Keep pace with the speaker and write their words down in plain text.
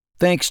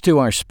Thanks to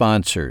our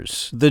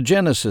sponsors, the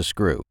Genesis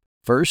Group,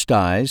 First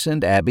Eyes,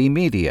 and Abbey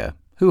Media,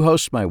 who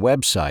host my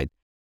website,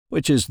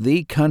 which is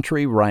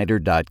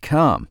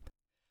thecountrywriter.com,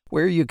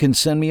 where you can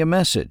send me a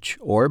message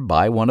or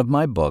buy one of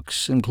my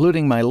books,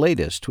 including my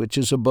latest, which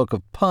is a book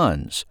of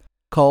puns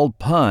called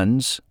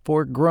Puns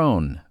for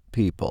Grown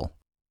People.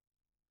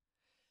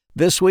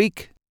 This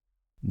week,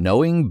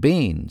 knowing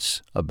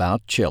beans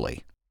about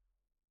chili.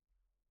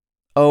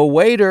 "Oh,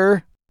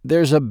 waiter,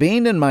 there's a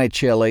bean in my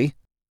chili."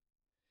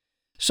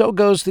 So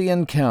goes the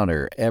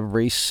encounter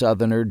every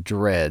Southerner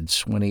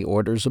dreads when he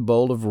orders a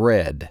bowl of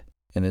red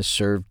and is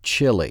served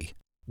chili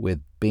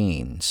with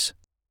beans.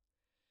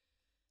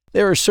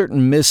 There are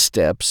certain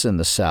missteps in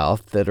the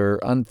South that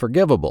are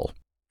unforgivable.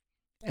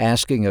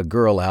 Asking a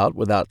girl out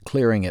without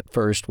clearing it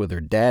first with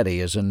her daddy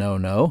is a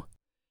no-no.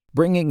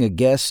 Bringing a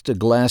guest a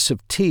glass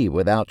of tea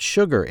without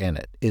sugar in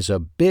it is a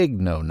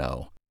big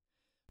no-no.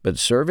 But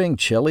serving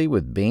chili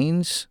with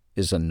beans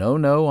is a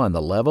no-no on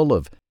the level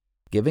of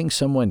giving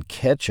someone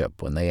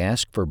ketchup when they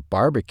ask for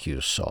barbecue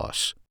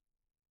sauce.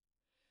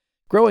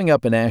 Growing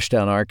up in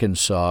Ashdown,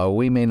 Arkansas,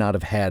 we may not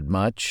have had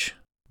much,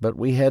 but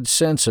we had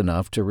sense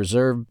enough to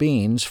reserve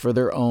beans for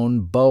their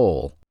own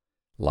bowl,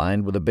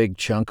 lined with a big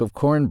chunk of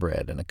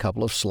cornbread and a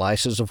couple of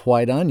slices of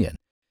white onion.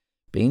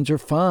 Beans are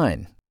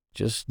fine,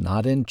 just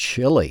not in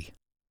chili.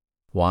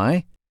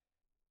 Why?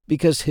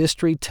 Because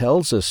history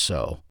tells us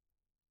so.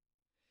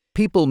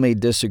 People may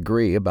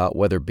disagree about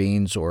whether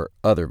beans or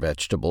other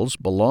vegetables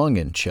belong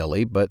in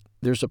chili, but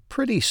there's a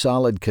pretty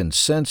solid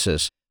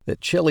consensus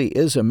that chili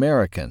is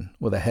American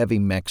with a heavy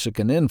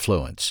Mexican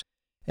influence,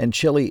 and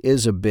chili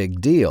is a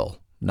big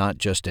deal, not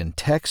just in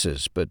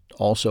Texas, but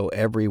also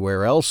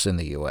everywhere else in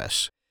the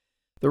U.S.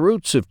 The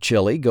roots of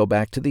chili go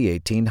back to the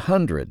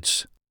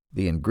 1800s.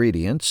 The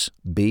ingredients,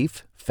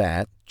 beef,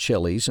 fat,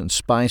 chilies, and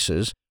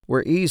spices,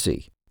 were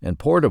easy and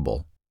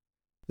portable.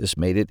 This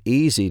made it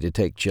easy to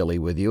take chili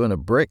with you in a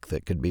brick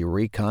that could be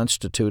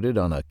reconstituted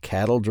on a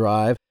cattle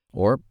drive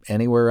or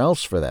anywhere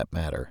else for that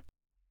matter.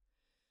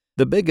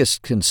 The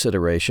biggest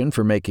consideration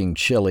for making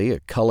chili a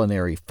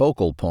culinary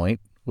focal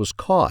point was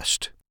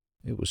cost.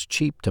 It was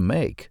cheap to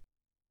make.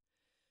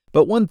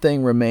 But one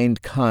thing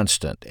remained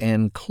constant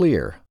and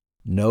clear: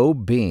 no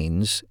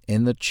beans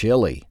in the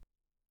chili.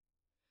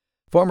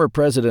 Former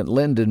President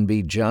Lyndon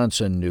B.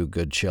 Johnson knew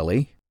good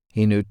chili.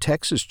 He knew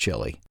Texas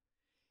chili.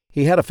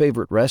 He had a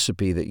favorite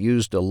recipe that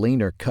used a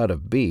leaner cut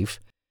of beef.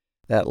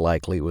 That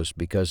likely was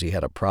because he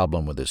had a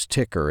problem with his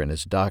ticker and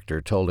his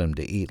doctor told him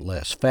to eat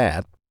less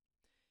fat.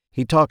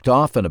 He talked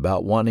often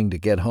about wanting to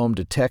get home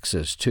to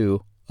Texas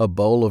to a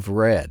bowl of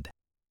red.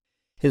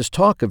 His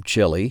talk of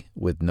chili,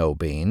 with no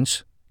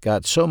beans,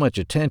 got so much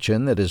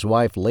attention that his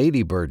wife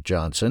Lady Bird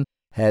Johnson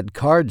had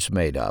cards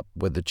made up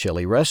with the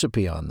chili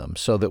recipe on them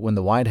so that when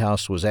the White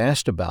House was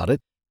asked about it,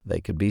 they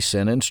could be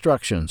sent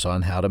instructions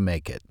on how to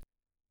make it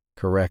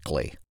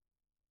correctly.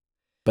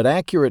 But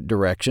accurate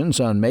directions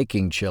on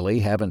making chili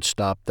haven't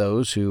stopped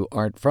those who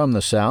aren't from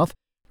the South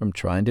from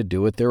trying to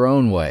do it their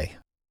own way.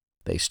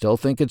 They still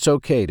think it's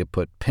okay to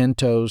put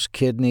pintos,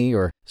 kidney,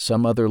 or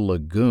some other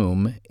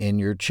legume in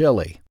your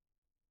chili.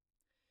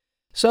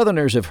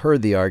 Southerners have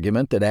heard the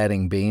argument that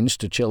adding beans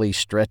to chili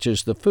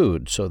stretches the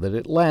food so that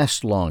it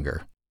lasts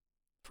longer.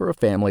 For a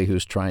family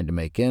who's trying to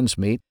make ends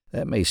meet,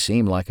 that may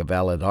seem like a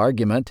valid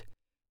argument,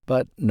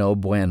 but no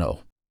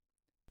bueno.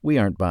 We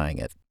aren't buying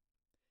it.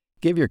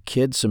 Give your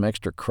kids some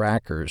extra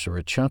crackers or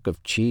a chunk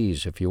of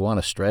cheese if you want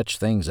to stretch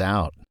things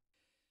out.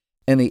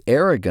 And the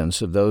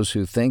arrogance of those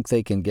who think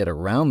they can get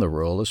around the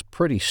rule is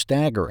pretty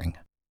staggering.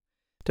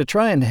 To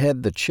try and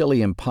head the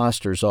chili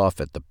imposters off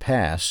at the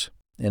pass,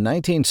 in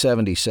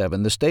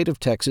 1977, the state of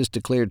Texas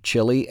declared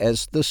chili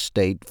as the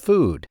state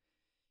food.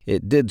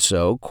 It did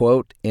so,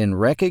 quote, in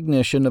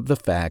recognition of the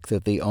fact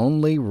that the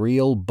only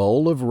real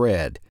bowl of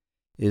red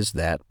is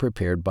that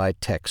prepared by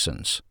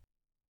Texans.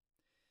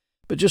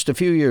 But just a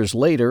few years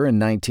later, in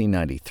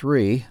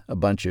 1993, a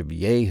bunch of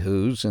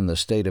yahoos in the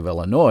state of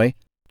Illinois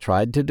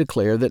tried to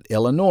declare that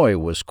Illinois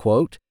was,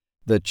 quote,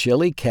 the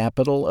chili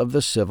capital of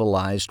the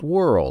civilized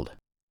world.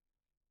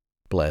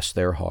 Bless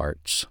their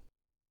hearts.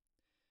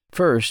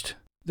 First,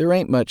 there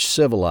ain't much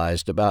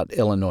civilized about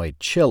Illinois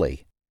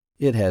chili.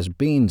 It has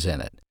beans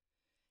in it.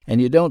 And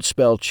you don't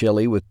spell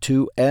chili with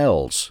 2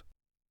 L's.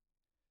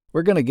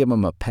 We're going to give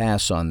them a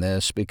pass on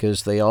this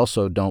because they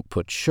also don't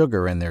put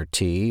sugar in their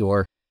tea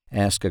or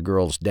ask a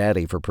girl's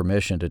daddy for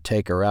permission to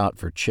take her out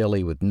for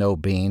chili with no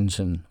beans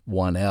and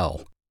 1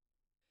 L.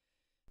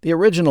 The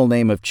original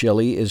name of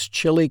chili is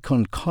chili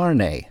con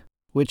carne,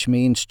 which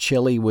means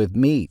chili with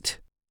meat.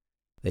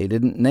 They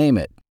didn't name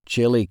it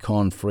chili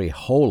con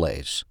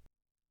frijoles.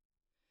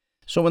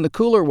 So when the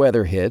cooler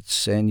weather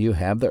hits and you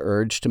have the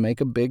urge to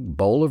make a big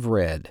bowl of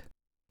red,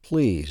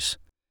 please,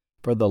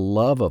 for the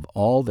love of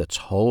all that's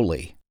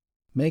holy,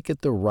 make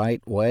it the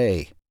right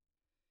way.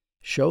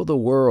 Show the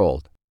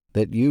world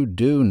that you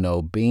do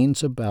know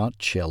beans about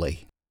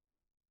chili.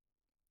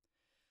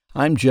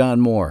 I'm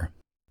John Moore.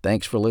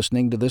 Thanks for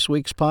listening to this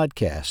week's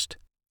podcast.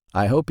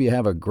 I hope you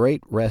have a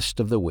great rest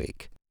of the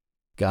week.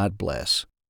 God bless.